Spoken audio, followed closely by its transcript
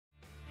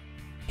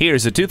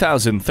Here's a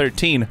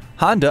 2013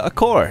 Honda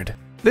Accord.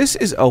 This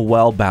is a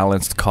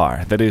well-balanced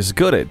car that is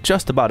good at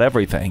just about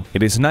everything.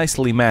 It is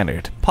nicely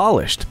mannered,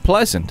 polished,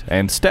 pleasant,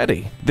 and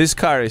steady. This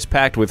car is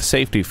packed with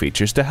safety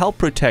features to help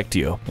protect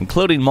you,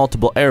 including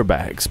multiple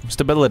airbags,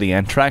 stability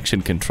and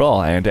traction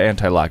control, and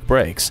anti-lock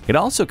brakes. It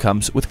also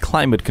comes with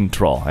climate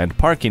control and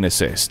parking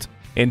assist.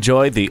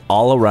 Enjoy the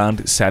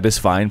all-around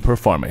satisfying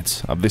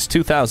performance of this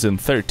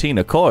 2013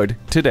 Accord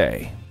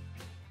today.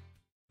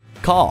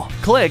 Call,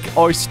 click,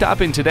 or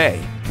stop in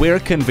today. We're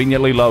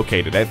conveniently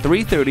located at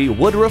 330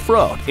 Woodruff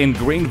Road in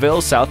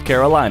Greenville, South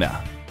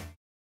Carolina.